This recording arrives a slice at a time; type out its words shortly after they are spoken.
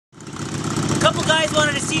guys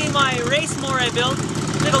wanted to see my race mower I built.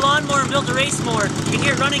 I took a lawnmower and built a race mower. You can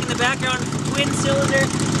hear it running in the background. Twin cylinder,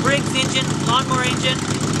 Briggs engine, lawnmower engine.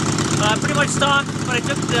 Pretty much stock, but I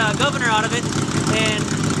took the governor out of it, and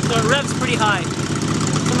so it revs pretty high.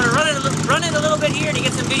 So I'm going to run it a little bit here to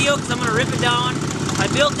get some video because I'm going to rip it down. I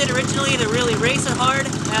built it originally to really race it hard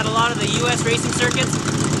at a lot of the US racing circuits,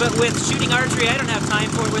 but with shooting archery I don't have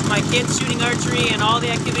time for it. With my kids shooting archery and all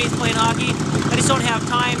the activities playing hockey, I just don't have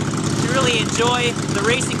time to really enjoy the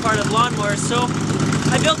racing part of lawnmowers. So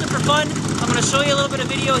I built it for fun. I'm going to show you a little bit of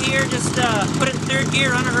video here, just put it in third gear,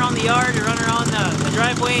 run it around the yard or run around the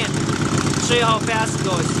driveway and show you how fast it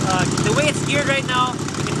goes. The way it's geared right now,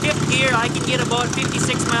 in fifth gear I can get about 56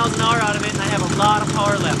 miles an hour out of it and I have a lot of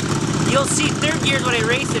power left. You'll see third gear is what I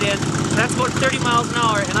race it in, that's about 30 miles an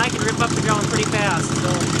hour and I can rip up the ground pretty fast, so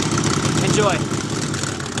enjoy.